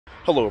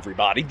Hello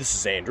everybody, this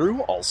is Andrew,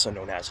 also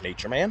known as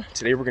NatureMan.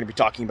 Today we're going to be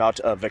talking about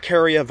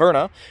Vicaria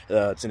verna.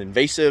 It's an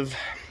invasive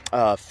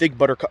fig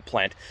buttercup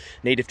plant,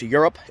 native to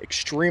Europe,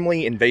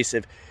 extremely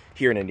invasive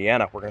here in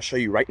Indiana. We're going to show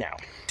you right now.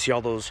 See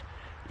all those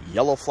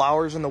yellow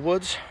flowers in the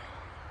woods?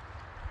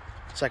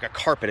 It's like a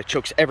carpet, it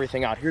chokes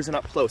everything out. Here's an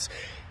up close.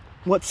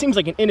 What seems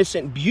like an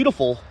innocent,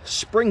 beautiful,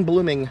 spring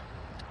blooming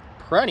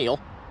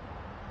perennial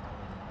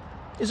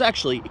is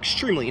actually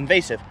extremely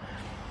invasive.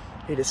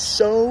 It is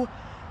so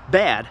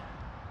bad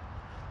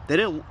that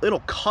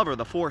it'll cover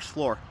the forest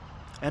floor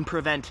and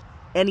prevent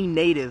any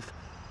native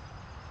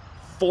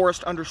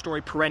forest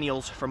understory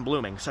perennials from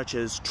blooming, such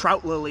as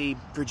Trout Lily,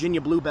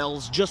 Virginia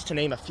Bluebells, just to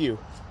name a few.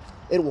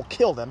 It will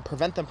kill them,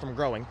 prevent them from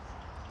growing.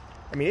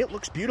 I mean, it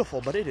looks beautiful,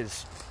 but it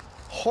is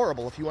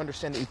horrible if you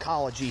understand the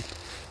ecology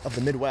of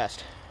the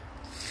Midwest.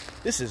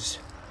 This is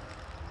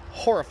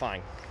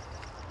horrifying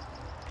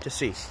to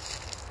see.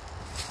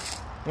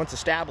 Once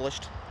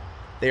established,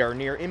 they are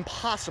near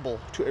impossible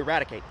to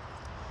eradicate.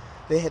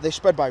 They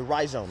spread by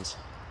rhizomes.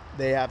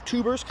 They have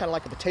tubers, kind of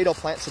like a potato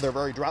plant, so they're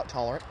very drought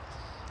tolerant,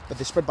 but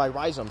they spread by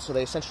rhizomes, so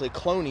they essentially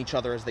clone each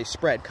other as they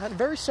spread. Kind of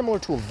very similar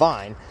to a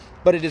vine,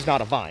 but it is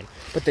not a vine.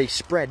 But they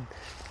spread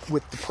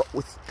with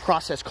a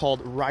process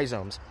called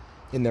rhizomes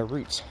in their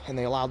roots, and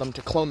they allow them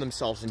to clone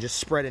themselves and just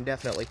spread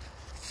indefinitely.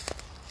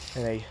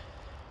 And they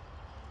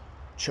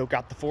choke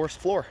out the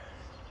forest floor.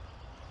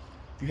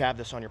 If you have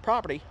this on your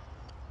property,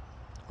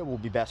 it will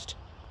be best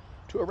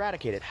to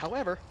eradicate it.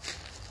 However,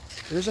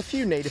 there's a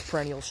few native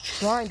perennials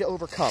trying to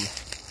overcome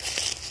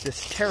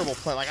this terrible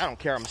plant. Like, I don't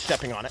care, I'm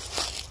stepping on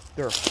it.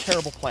 They're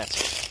terrible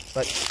plants,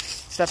 but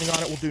stepping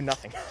on it will do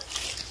nothing.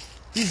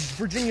 These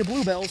Virginia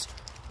Bluebells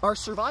are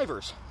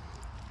survivors.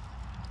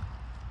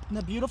 Isn't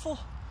that beautiful?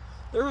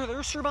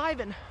 They're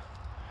surviving.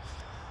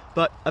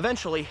 But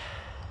eventually,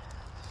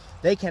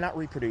 they cannot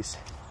reproduce.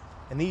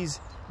 And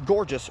these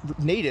gorgeous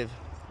native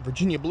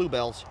Virginia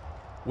Bluebells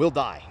will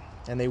die,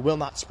 and they will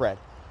not spread.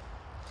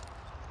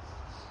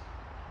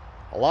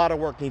 A lot of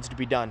work needs to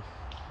be done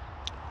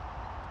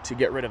to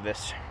get rid of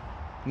this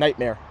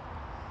nightmare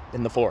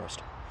in the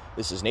forest.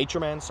 This is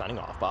NatureMan signing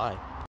off. Bye.